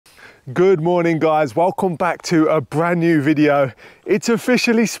Good morning guys, welcome back to a brand new video. It's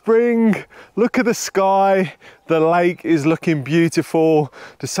officially spring. Look at the sky, the lake is looking beautiful.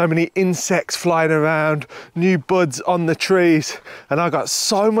 There's so many insects flying around, new buds on the trees, and I got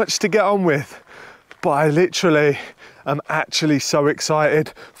so much to get on with. But I literally am actually so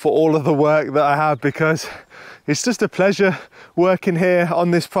excited for all of the work that I have, because it's just a pleasure working here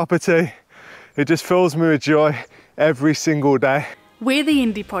on this property. It just fills me with joy every single day. We're the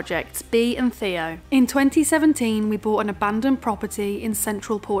indie projects, Bee and Theo. In 2017, we bought an abandoned property in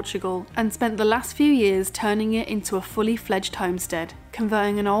Central Portugal and spent the last few years turning it into a fully fledged homestead,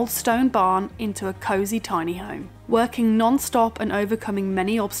 converting an old stone barn into a cosy tiny home. Working non-stop and overcoming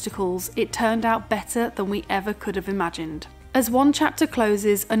many obstacles, it turned out better than we ever could have imagined. As one chapter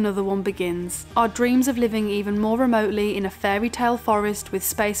closes, another one begins. Our dreams of living even more remotely in a fairy tale forest with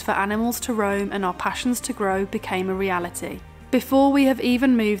space for animals to roam and our passions to grow became a reality. Before we have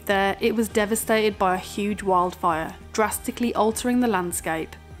even moved there, it was devastated by a huge wildfire, drastically altering the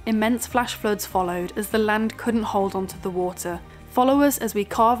landscape. Immense flash floods followed as the land couldn't hold onto the water. Follow us as we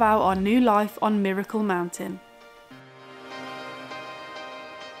carve out our new life on Miracle Mountain.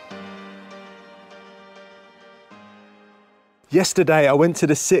 Yesterday I went to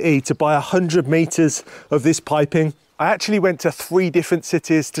the city to buy 100 meters of this piping. I actually went to 3 different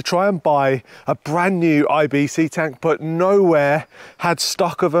cities to try and buy a brand new IBC tank, but nowhere had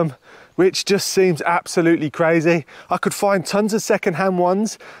stock of them, which just seems absolutely crazy. I could find tons of secondhand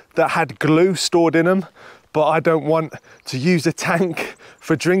ones that had glue stored in them, but I don't want to use a tank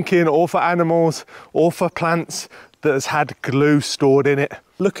for drinking or for animals or for plants that has had glue stored in it.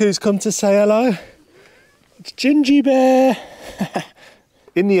 Look who's come to say hello. It's Ginjey Bear.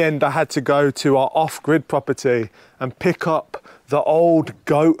 In the end, I had to go to our off-grid property and pick up the old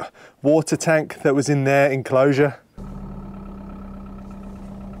goat water tank that was in their enclosure.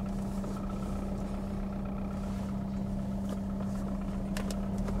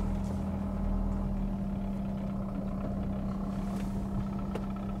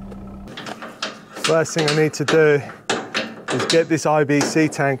 First thing I need to do is get this IBC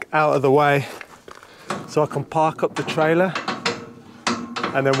tank out of the way so I can park up the trailer.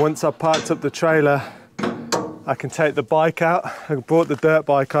 And then once I've parked up the trailer, I can take the bike out. I brought the dirt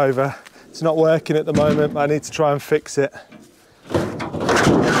bike over. It's not working at the moment, but I need to try and fix it.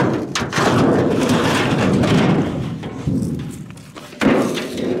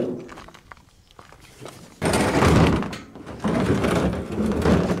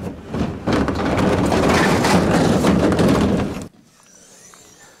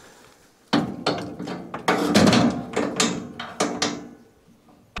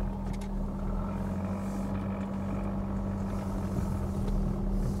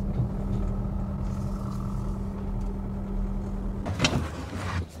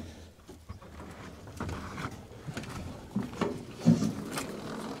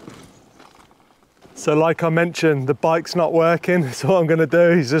 So like I mentioned, the bike's not working, so what I'm going to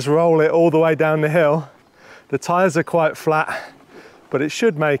do is just roll it all the way down the hill. The tyres are quite flat, but it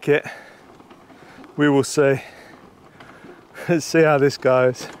should make it. We will see. Let's see how this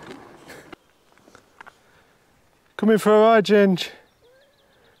goes. Coming for a ride, Ginj.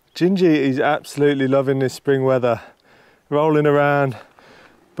 Ginjey is absolutely loving this spring weather. Rolling around.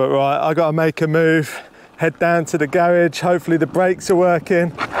 But right, I got to make a move. Head down to the garage. Hopefully the brakes are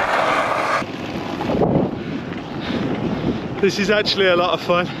working. This is actually a lot of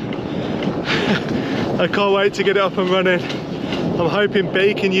fun. I can't wait to get it up and running. I'm hoping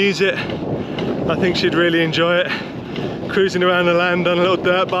Bee can use it. I think she'd really enjoy it. Cruising around the land on a little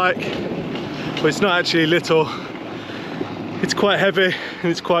dirt bike. But it's not actually little. It's quite heavy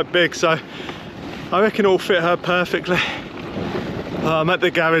and it's quite big, so I reckon it'll fit her perfectly. I'm at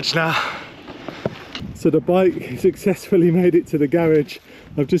the garage now. So the bike successfully made it to the garage.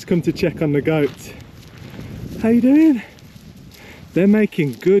 I've just come to check on the goats. How you doing? They're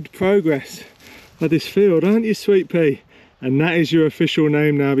making good progress at this field, aren't you, Sweet Pea? And that is your official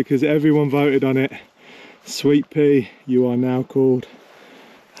name now because everyone voted on it. Sweet Pea, you are now called.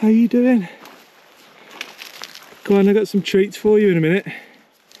 How you doing? Go on, I got some treats for you in a minute.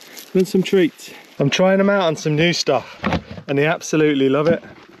 Want some treats? I'm trying them out on some new stuff and they absolutely love it.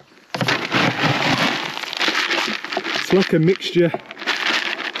 It's like a mixture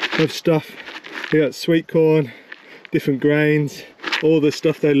of stuff. We got sweet corn, different grains, all the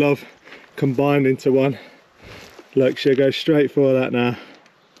stuff they love combined into one. Look, she'll go straight for that now.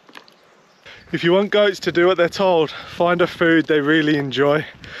 If you want goats to do what they're told, find a food they really enjoy.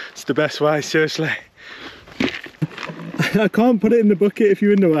 It's the best way, seriously. I can't put it in the bucket if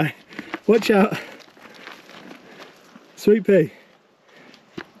you're in the way. Watch out. Sweet Pea.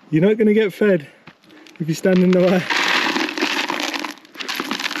 You're not going to get fed if you stand in the way.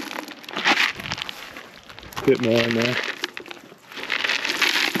 Bit more in there.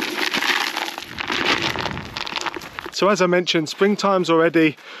 So as I mentioned, springtime's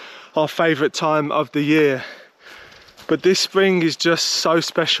already our favourite time of the year. But this spring is just so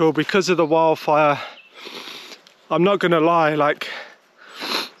special because of the wildfire. I'm not going to lie, like,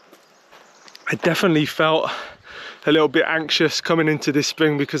 I definitely felt a little bit anxious coming into this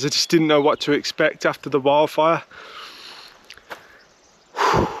spring because I just didn't know what to expect after the wildfire.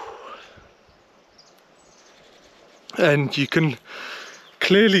 And you can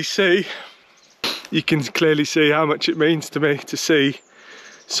clearly see how much it means to me to see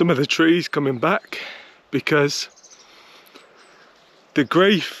some of the trees coming back, because the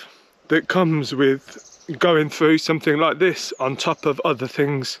grief that comes with going through something like this on top of other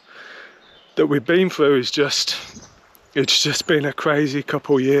things that we've been through is just, it's just been a crazy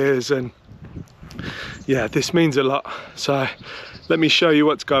couple years. And yeah, this means a lot. So let me show you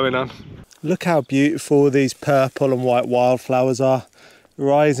what's going on. Look how beautiful these purple and white wildflowers are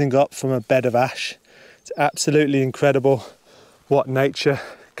rising up from a bed of ash. It's absolutely incredible what nature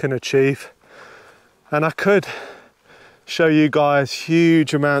can achieve. And I could show you guys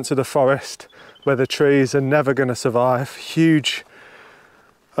huge amounts of the forest where the trees are never going to survive, huge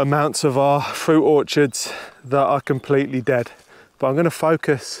amounts of our fruit orchards that are completely dead. But I'm going to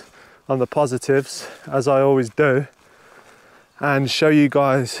focus on the positives, as I always do, and show you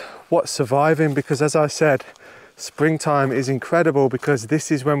guys what's surviving, because as I said, springtime is incredible because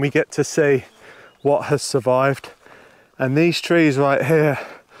this is when we get to see what has survived. And these trees right here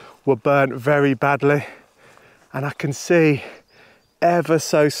were burnt very badly, and I can see ever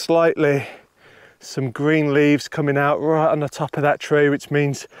so slightly some green leaves coming out right on the top of that tree, which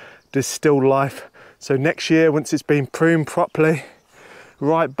means there's still life. So next year, once it's been pruned properly,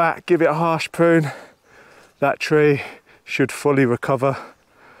 right back, give it a harsh prune, that tree should fully recover,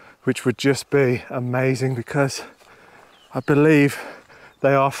 which would just be amazing, because I believe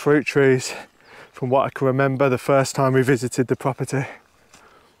they are fruit trees from what I can remember the first time we visited the property.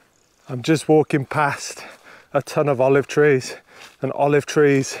 I'm just walking past a ton of olive trees, and olive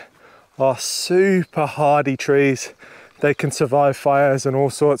trees are super hardy trees. They can survive fires and all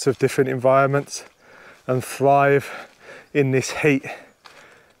sorts of different environments and thrive in this heat.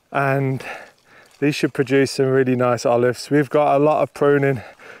 And these should produce some really nice olives. We've got a lot of pruning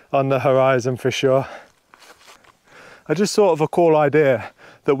on the horizon for sure. I just thought of a cool idea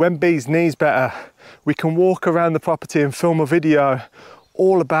that when Bee's knee's better, we can walk around the property and film a video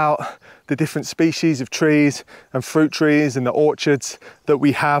all about the different species of trees and fruit trees and the orchards that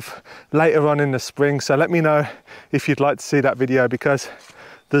we have later on in the spring. So let me know if you'd like to see that video, because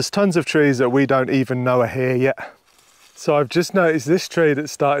there's tons of trees that we don't even know are here yet. So I've just noticed this tree that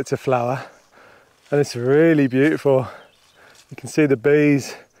started to flower, and it's really beautiful. You can see the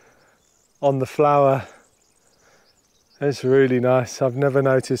bees on the flower. It's really nice. I've never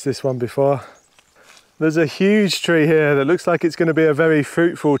noticed this one before. There's a huge tree here that looks like it's going to be a very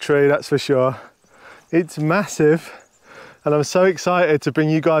fruitful tree, that's for sure. It's massive, and I'm so excited to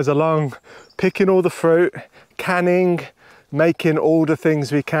bring you guys along, picking all the fruit, canning, making all the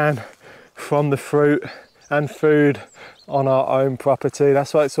things we can from the fruit and food on our own property.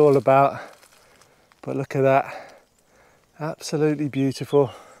 That's what it's all about. But look at that, absolutely beautiful.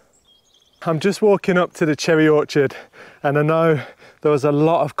 I'm just walking up to the cherry orchard, and I know there was a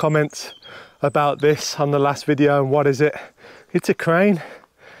lot of comments about this on the last video. And what is it? It's a crane.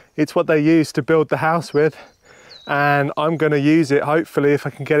 It's what they use to build the house with, and I'm going to use it, hopefully, if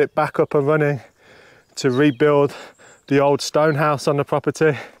I can get it back up and running, to rebuild the old stone house on the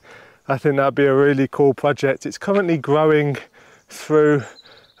property. I think that'd be a really cool project. It's currently growing through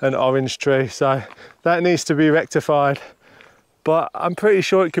an orange tree, so that needs to be rectified, but I'm pretty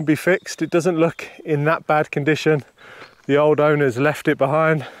sure it can be fixed. It doesn't look in that bad condition. The old owners left it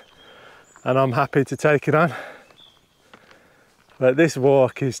behind, and I'm happy to take it on. But this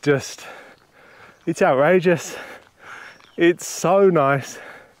walk is just, it's outrageous. It's so nice.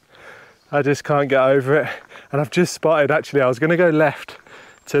 I just can't get over it. And I've just spotted, actually, I was gonna go left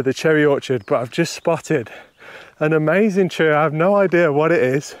to the cherry orchard, but I've just spotted an amazing tree. I have no idea what it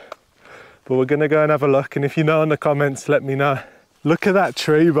is, but we're gonna go and have a look. And if you know in the comments, let me know. Look at that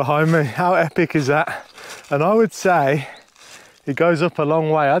tree behind me. How epic is that? And I would say it goes up a long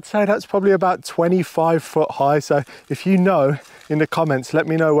way. I'd say that's probably about 25 foot high. So if you know in the comments, let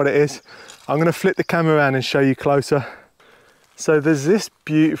me know what it is. I'm gonna flip the camera around and show you closer. So there's this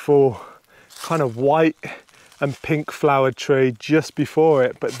beautiful kind of white and pink flowered tree just before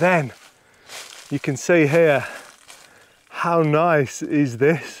it, but then you can see here How nice is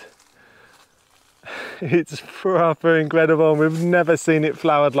this? It's proper incredible. We've never seen it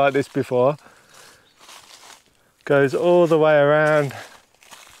flowered like this before. Goes all the way around.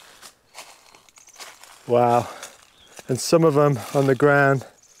 Wow. And some of them on the ground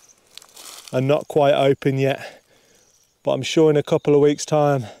are not quite open yet, but I'm sure in a couple of weeks'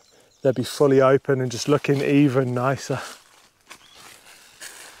 time they'll be fully open and just looking even nicer.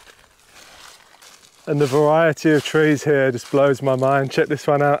 And the variety of trees here just blows my mind. Check this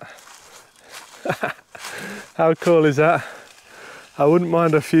one out. How cool is that? I wouldn't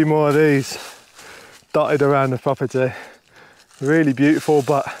mind a few more of these dotted around the property. Really beautiful,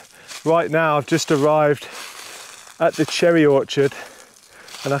 but right now I've just arrived at the cherry orchard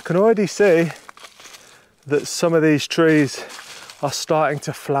and I can already see that some of these trees are starting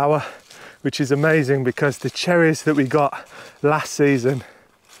to flower, which is amazing because the cherries that we got last season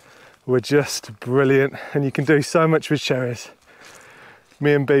were just brilliant, and you can do so much with cherries.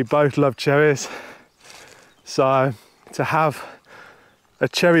 Me and Bee both love cherries, so to have a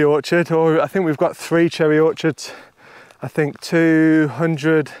cherry orchard, or I think we've got 3 cherry orchards, I think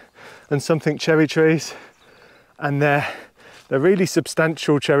 200 and something cherry trees, and they're really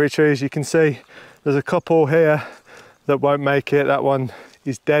substantial cherry trees. You can see there's a couple here that won't make it. That one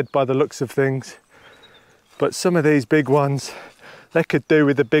is dead by the looks of things, but some of these big ones, they could do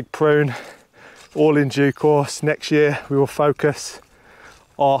with a big prune. All in due course. Next year we will focus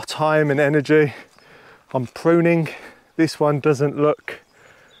our time and energy on pruning. This one doesn't look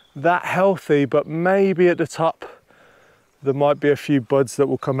that healthy, but maybe at the top there might be a few buds that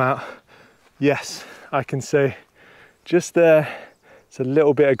will come out. Yes, I can see just there it's a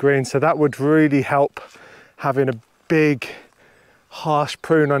little bit of green, so that would really help having a big harsh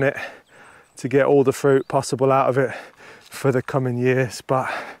prune on it to get all the fruit possible out of it for the coming years.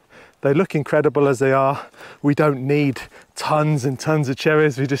 But they look incredible as they are. We don't need tons and tons of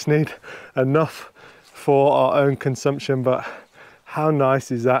cherries, we just need enough for our own consumption. But how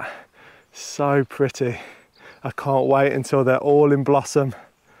nice is that? So pretty. I can't wait until they're all in blossom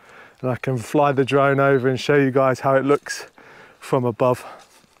and I can fly the drone over and show you guys how it looks from above.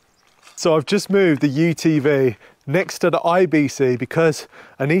 So I've just moved the UTV next to the IBC because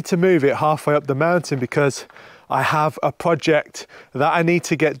I need to move it halfway up the mountain because I have a project that I need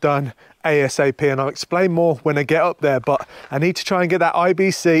to get done ASAP, and I'll explain more when I get up there, but I need to try and get that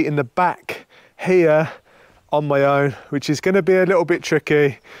IBC in the back here on my own, which is going to be a little bit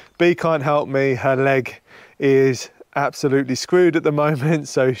tricky. Bee can't help me, her leg is absolutely screwed at the moment,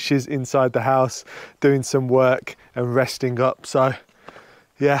 so she's inside the house doing some work and resting up. So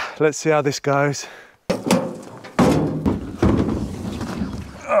yeah, let's see how this goes.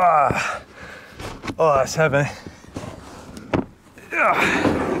 Oh, that's heavy.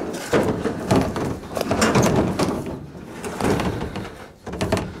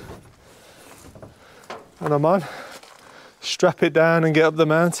 And I'm on. Strap it down and get up the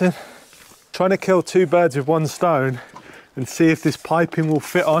mountain. Trying to kill 2 birds with 1 stone and see if this piping will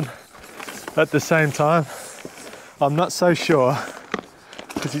fit on at the same time. I'm not so sure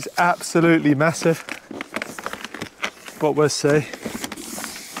because it's absolutely massive, but we'll see.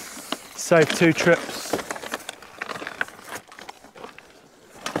 Save 2 trips.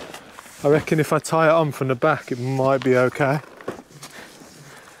 I reckon if I tie it on from the back, it might be okay.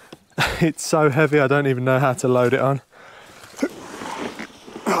 It's so heavy, I don't even know how to load it on.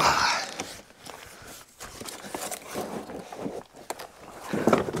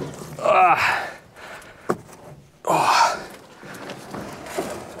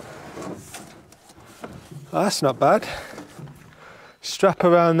 That's not bad. Strap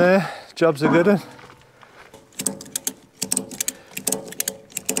around there, job's a good one.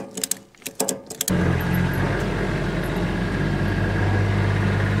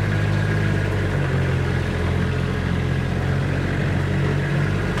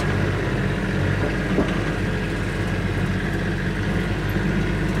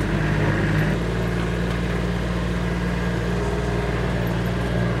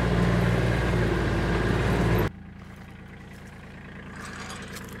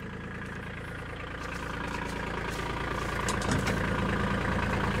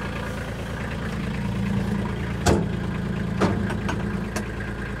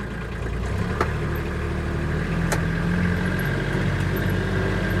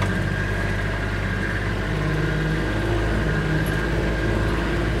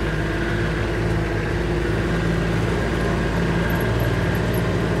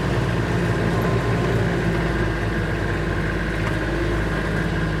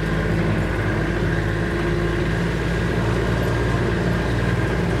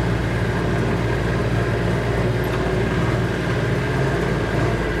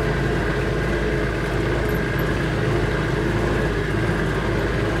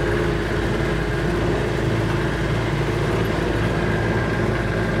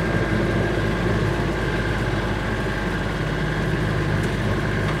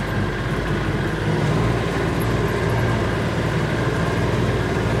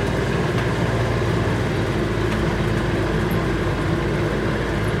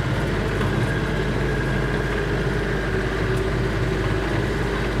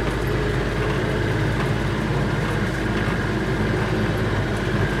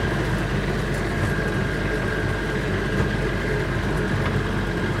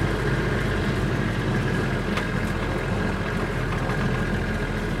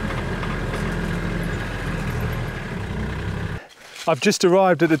 I've just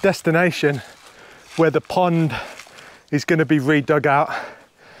arrived at the destination where the pond is going to be redug out.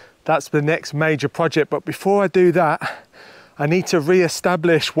 That's the next major project, but before I do that, I need to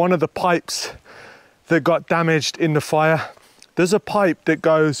re-establish one of the pipes that got damaged in the fire. There's a pipe that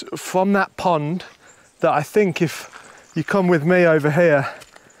goes from that pond that I think if you come with me over here,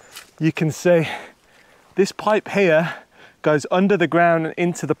 you can see this pipe here goes under the ground and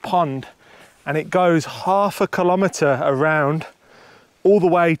into the pond, and it goes half a kilometre around all the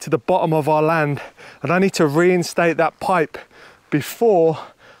way to the bottom of our land. And I need to reinstate that pipe before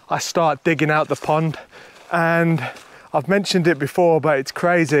I start digging out the pond. And I've mentioned it before, but it's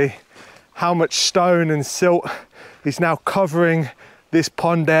crazy how much stone and silt is now covering this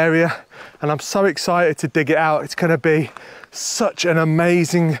pond area, and I'm so excited to dig it out. It's going to be such an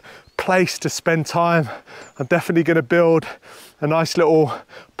amazing place to spend time. I'm definitely going to build a nice little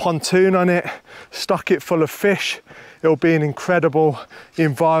pontoon on it, stock it full of fish. It'll be an incredible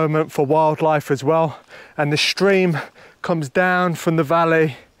environment for wildlife as well. And the stream comes down from the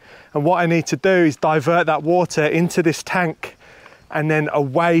valley, and what I need to do is divert that water into this tank and then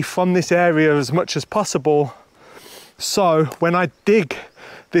away from this area as much as possible. So when I dig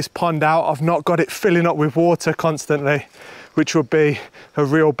this pond out, I've not got it filling up with water constantly, which would be a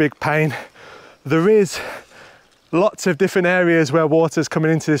real big pain. There is lots of different areas where water's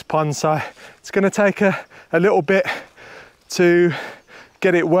coming into this pond, so it's going to take a little bit to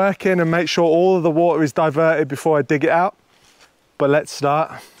get it working and make sure all of the water is diverted before I dig it out. But let's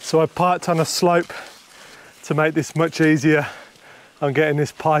start. So I parked on a slope to make this much easier. I'm getting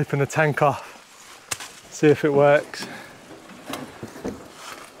this pipe and the tank off. See if it works.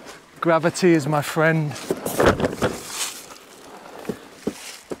 Gravity is my friend.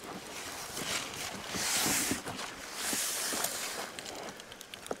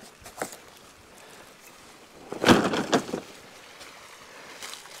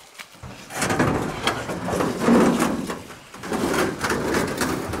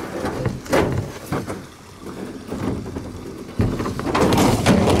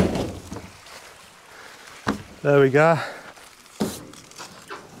 There we go.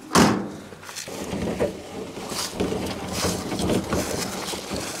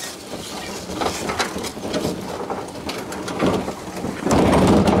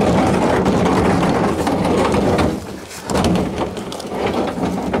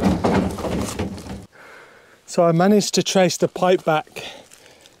 So I managed to trace the pipe back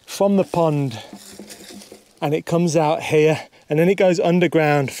from the pond, and it comes out here, and then it goes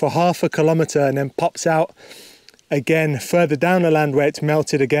underground for half a kilometre and then pops out again further down the land where it's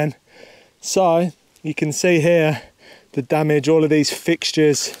melted again. So you can see here the damage. All of these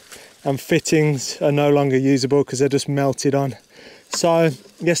fixtures and fittings are no longer usable because they're just melted on. So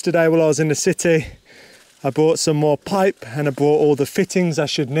yesterday while I was in the city, I bought some more pipe and I bought all the fittings I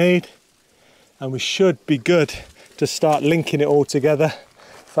should need, and we should be good to start linking it all together.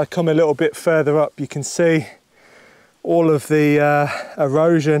 If I come a little bit further up, you can see all of the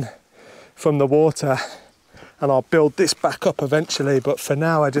erosion from the water, and I'll build this back up eventually, but for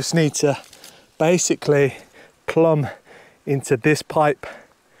now I just need to basically plumb into this pipe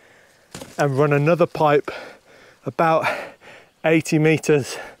and run another pipe about 80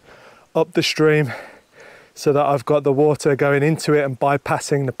 meters up the stream so that I've got the water going into it and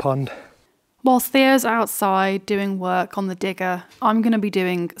bypassing the pond. Whilst Theo's outside doing work on the digger, I'm going to be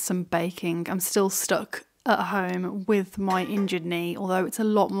doing some baking. I'm still stuck at home with my injured knee, although it's a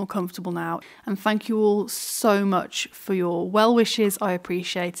lot more comfortable now. And thank you all so much for your well wishes. I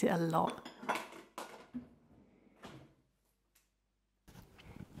appreciate it a lot.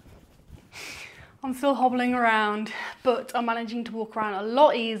 I'm still hobbling around, but I'm managing to walk around a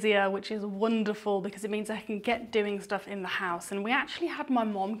lot easier, which is wonderful because it means I can get doing stuff in the house. And we actually had my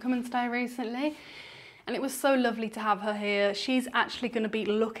mom come and stay recently, and it was so lovely to have her here. She's actually going to be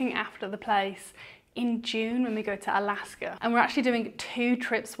looking after the place in June when we go to Alaska, and we're actually doing 2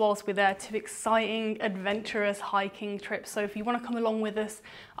 trips whilst we're there, 2 exciting adventurous hiking trips. So if you want to come along with us,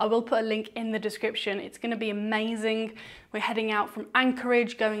 I will put a link in the description. It's going to be amazing. We're heading out from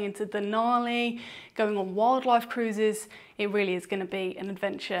Anchorage, going into Denali, going on wildlife cruises. It really is going to be an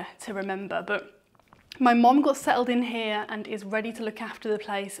adventure to remember. But my mom got settled in here and is ready to look after the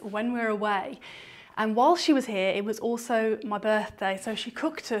place when we're away. And while she was here, it was also my birthday, so she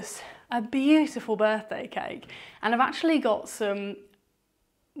cooked us a beautiful birthday cake. And I've actually got some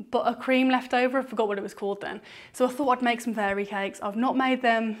buttercream left over. I forgot what it was called then. So I thought I'd make some fairy cakes. I've not made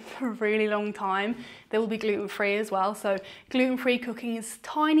them for a really long time. They will be gluten-free as well. So gluten-free cooking is a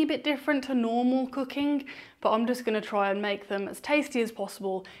tiny bit different to normal cooking, but I'm just gonna try and make them as tasty as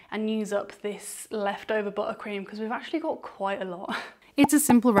possible and use up this leftover buttercream because we've actually got quite a lot. It's a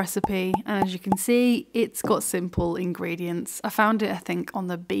simple recipe, and as you can see, it's got simple ingredients. I found it, I think, on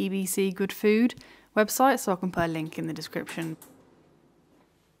the BBC Good Food website, so I can put a link in the description.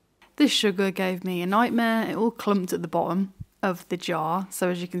 This sugar gave me a nightmare. It all clumped at the bottom of the jar. So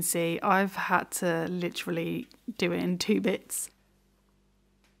as you can see, I've had to literally do it in 2 bits.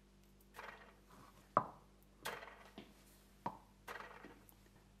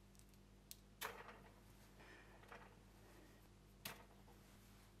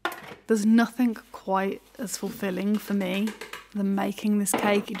 There's nothing quite as fulfilling for me than making this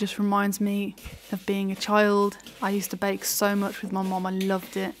cake. It just reminds me of being a child. I used to bake so much with my mom. I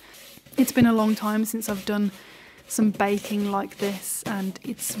loved it. It's been a long time since I've done some baking like this, and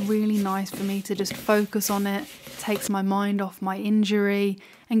it's really nice for me to just focus on it. It takes my mind off my injury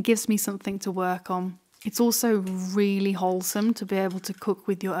and gives me something to work on. It's also really wholesome to be able to cook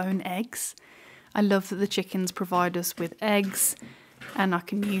with your own eggs. I love that the chickens provide us with eggs and I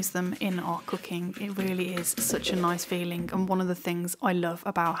can use them in our cooking. It really is such a nice feeling, and one of the things I love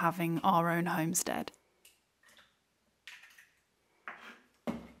about having our own homestead.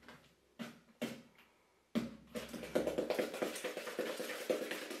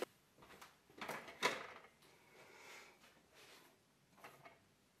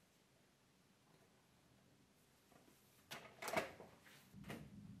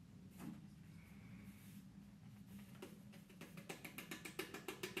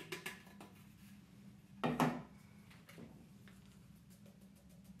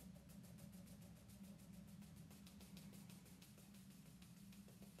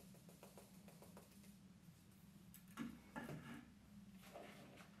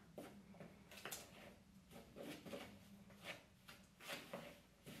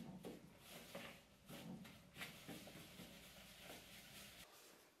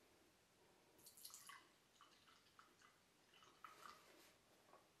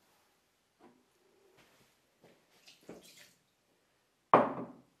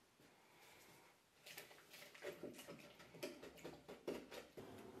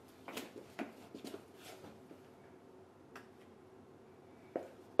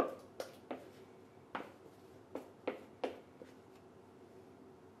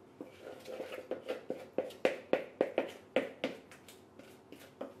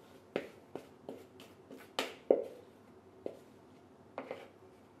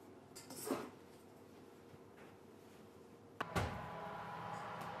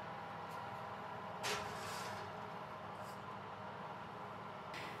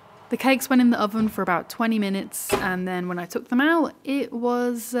 The cakes went in the oven for about 20 minutes, and then when I took them out, it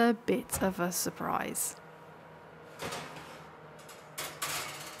was a bit of a surprise.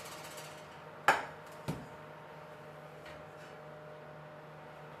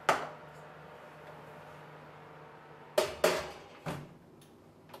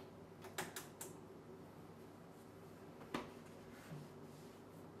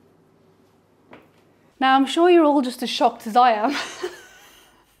 Now, I'm sure you're all just as shocked as I am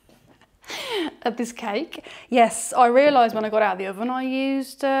at this cake. Yes, I realised when I got out of the oven I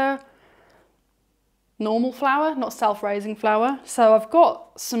used normal flour, not self-raising flour. So I've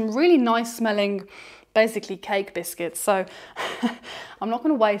got some really nice smelling, basically cake biscuits. So I'm not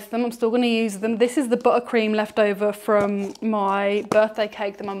going to waste them, I'm still going to use them. This is the buttercream left over from my birthday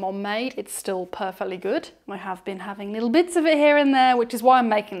cake that my mom made. It's still perfectly good. I have been having little bits of it here and there, which is why I'm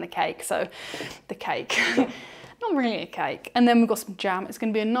making the cake. So the cake, not really a cake. And then we've got some jam. It's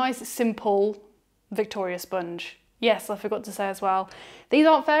going to be a nice, simple Victoria sponge. Yes, I forgot to say as well, these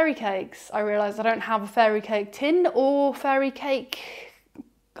aren't fairy cakes. I realised I don't have a fairy cake tin or fairy cake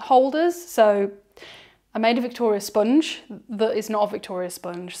holders, so I made a Victoria sponge that is not a Victoria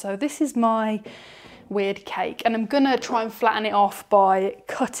sponge. So this is my weird cake, and I'm gonna try and flatten it off by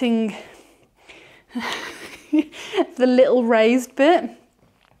cutting the little raised bit.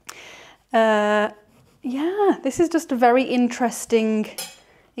 Yeah, this is just a very interesting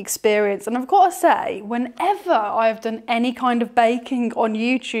experience, and I've got to say, whenever I've done any kind of baking on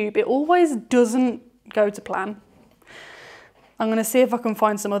YouTube, it always doesn't go to plan. I'm going to see if I can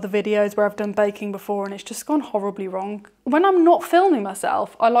find some other videos where I've done baking before and it's just gone horribly wrong. When I'm not filming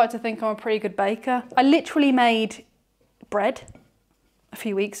myself, I like to think I'm a pretty good baker. I literally made bread a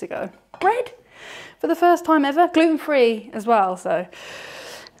few weeks ago. Bread? For the first time ever. Gluten-free as well, so.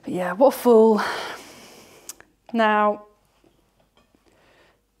 But yeah, what a fool. Now,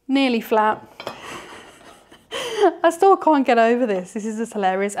 nearly flat. I still can't get over this. This is just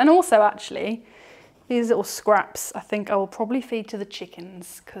hilarious. And also, actually, these little scraps, I think I will probably feed to the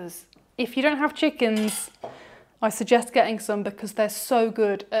chickens, because if you don't have chickens, I suggest getting some because they're so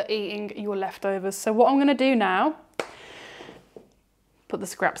good at eating your leftovers. So what I'm going to do now, put the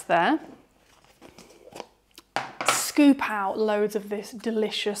scraps there, scoop out loads of this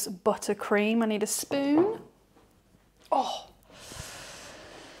delicious buttercream. I need a spoon. Oh.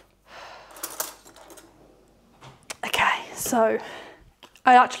 Okay, so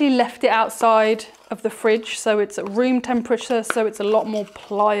I actually left it outside of the fridge, so it's at room temperature, so it's a lot more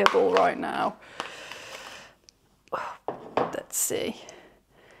pliable right now. Let's see.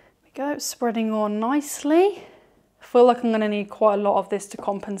 There we go, spreading on nicely. I feel like I'm going to need quite a lot of this to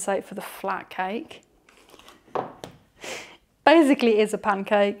compensate for the flat cake. Basically, it is a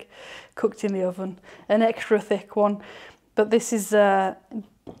pancake cooked in the oven, an extra thick one. But this is, you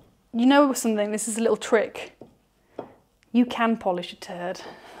know something, this is a little trick. You can polish a turd.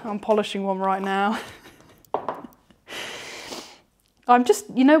 I'm polishing one right now. I'm just,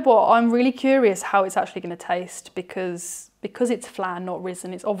 you know what, I'm really curious how it's actually going to taste because it's flat, not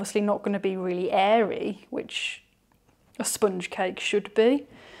risen, it's obviously not going to be really airy, which a sponge cake should be.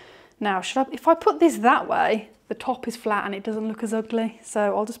 Now, if I put this that way, the top is flat and it doesn't look as ugly,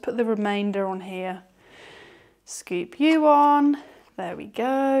 so I'll just put the remainder on here. Scoop you on, there we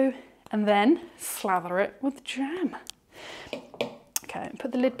go, and then slather it with jam. Okay,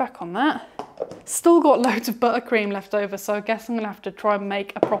 put the lid back on that. Still got loads of buttercream left over, so I guess I'm gonna have to try and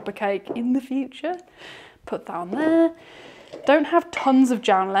make a proper cake in the future. Put that on there. Don't have tons of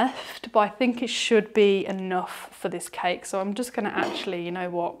jam left, but I think it should be enough for this cake. So I'm just gonna actually, you know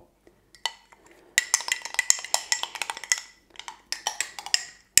what?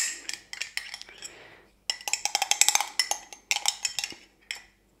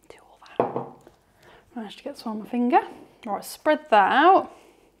 Do all that. Managed to get some on my finger. All right, spread that out.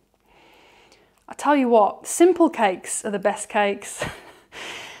 I tell you what, simple cakes are the best cakes.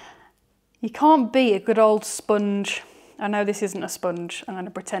 You can't beat a good old sponge. I know this isn't a sponge, I'm going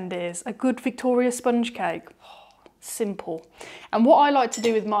to pretend it is. A good Victoria sponge cake. Oh, simple. And what I like to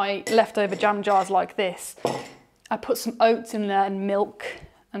do with my leftover jam jars like this, I put some oats in there and milk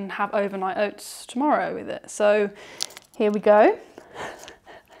and have overnight oats tomorrow with it. So here we go.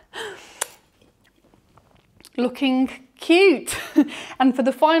 Looking cute. And for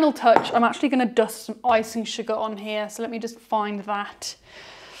the final touch, I'm actually going to dust some icing sugar on here. So let me just find that.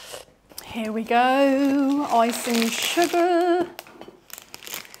 Here we go, icing sugar.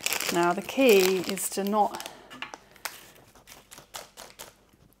 Now the key is to not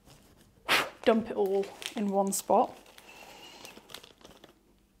dump it all in one spot.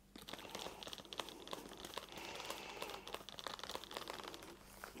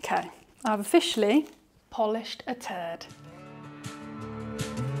 Okay, I've officially polished a turd.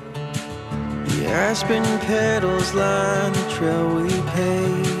 The aspen petals line the trail we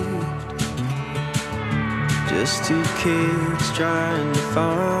paved. Just two kids trying to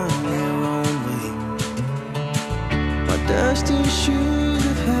find their own way. My dusty shoes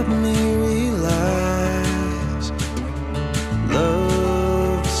have helped me realize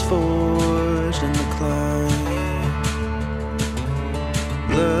love is forged in the climb.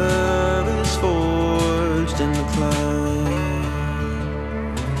 Love is forged in the climb.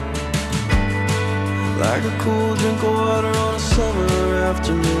 Like a cool drink of water on a summer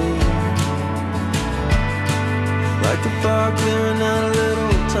afternoon. Like the fog clearing out a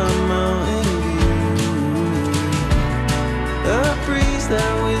little time out in view. A breeze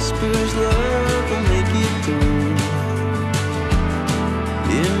that whispers love will make it through.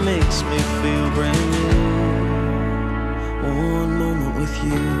 It makes me feel brand new. One moment with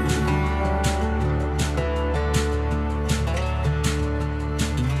you.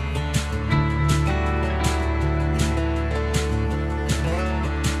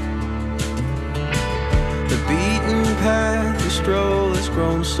 Path the stroll has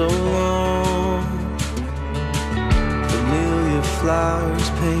grown so long. Familiar flowers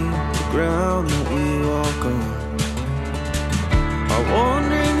paint the ground that we walk on. Our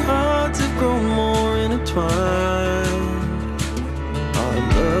wandering hearts have grown more intertwined. Our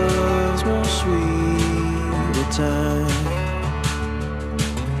love's more sweet with time.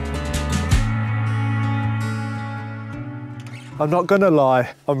 I'm not gonna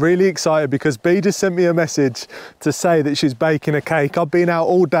lie, I'm really excited because Bee just sent me a message to say that she's baking a cake. I've been out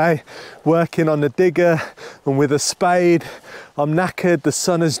all day working on the digger and with a spade. I'm knackered, the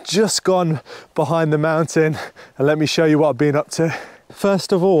sun has just gone behind the mountain, and let me show you what I've been up to.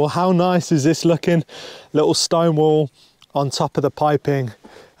 First of all, how nice is this looking? Little stone wall on top of the piping,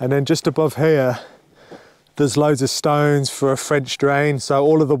 And then just above here, there's loads of stones for a French drain. So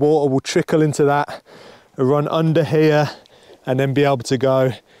all of the water will trickle into that, run under here, and then be able to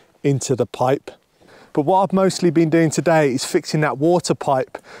go into the pipe. But what I've mostly been doing today is fixing that water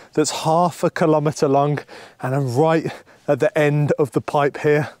pipe that's 1/2 kilometre long, and I'm right at the end of the pipe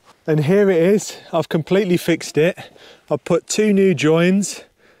here. And here it is, I've completely fixed it. I've put 2 new joins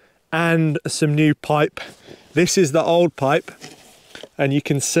and some new pipe. This is the old pipe, and you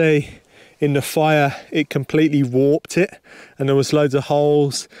can see in the fire it completely warped it, and there was loads of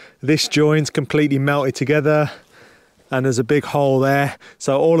holes. This joint's completely melted together, and there's a big hole there.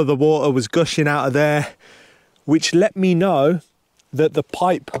 So all of the water was gushing out of there, which let me know that the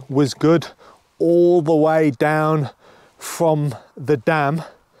pipe was good all the way down from the dam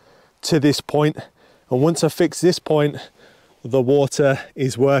to this point. And once I fix this point, the water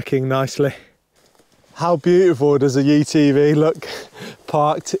is working nicely. How beautiful does a UTV look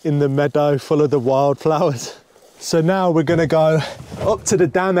parked in the meadow full of the wildflowers? So now we're gonna go up to the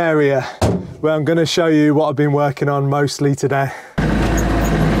dam area, where I'm going to show you what I've been working on mostly today.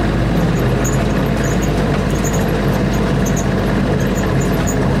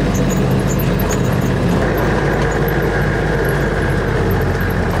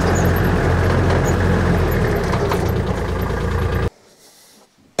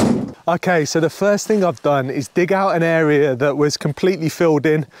 Okay, so the first thing I've done is dig out an area that was completely filled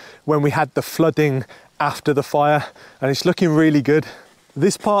in when we had the flooding after the fire, and it's looking really good.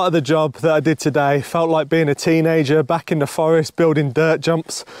 This part of the job that I did today felt like being a teenager back in the forest building dirt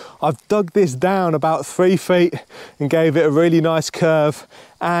jumps. I've dug this down about 3 feet and gave it a really nice curve,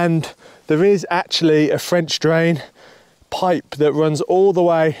 and there is actually a French drain pipe that runs all the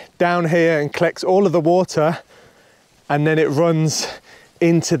way down here and collects all of the water, and then it runs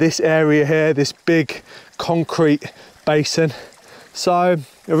into this area here, this big concrete basin. So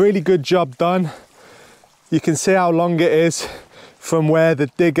a really good job done. You can see how long it is from where the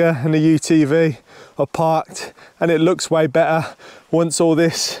digger and the UTV are parked, and it looks way better. Once all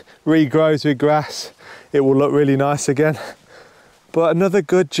this regrows with grass, it will look really nice again. But another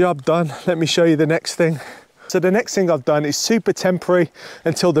good job done. Let me show you the next thing. So the next thing I've done is super temporary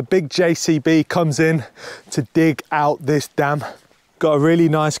until the big JCB comes in to dig out this dam. Got a really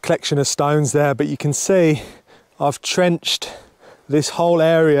nice collection of stones there, but you can see I've trenched this whole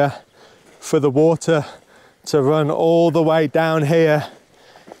area for the water to run all the way down here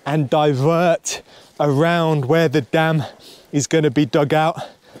and divert around where the dam is going to be dug out.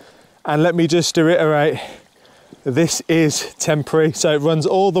 And let me just reiterate, this is temporary. So it runs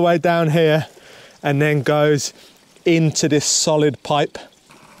all the way down here and then goes into this solid pipe.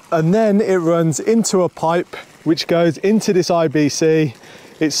 And then it runs into a pipe which goes into this IBC.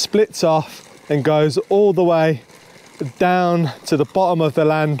 It splits off and goes all the way down to the bottom of the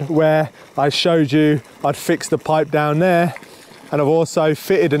land where I showed you I'd fixed the pipe down there, and I've also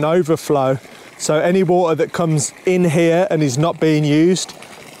fitted an overflow, so any water that comes in here and is not being used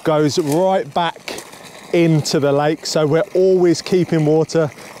goes right back into the lake, so we're always keeping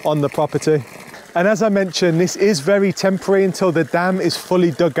water on the property. And as I mentioned, this is very temporary until the dam is fully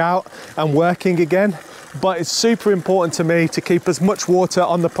dug out and working again. But it's super important to me to keep as much water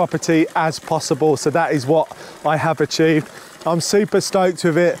on the property as possible. So that is what I have achieved. I'm super stoked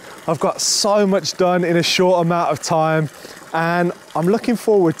with it. I've got so much done in a short amount of time, and I'm looking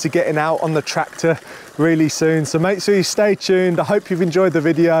forward to getting out on the tractor really soon. So make sure you stay tuned. I hope you've enjoyed the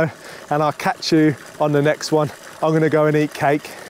video, and I'll catch you on the next one. I'm gonna go and eat cake.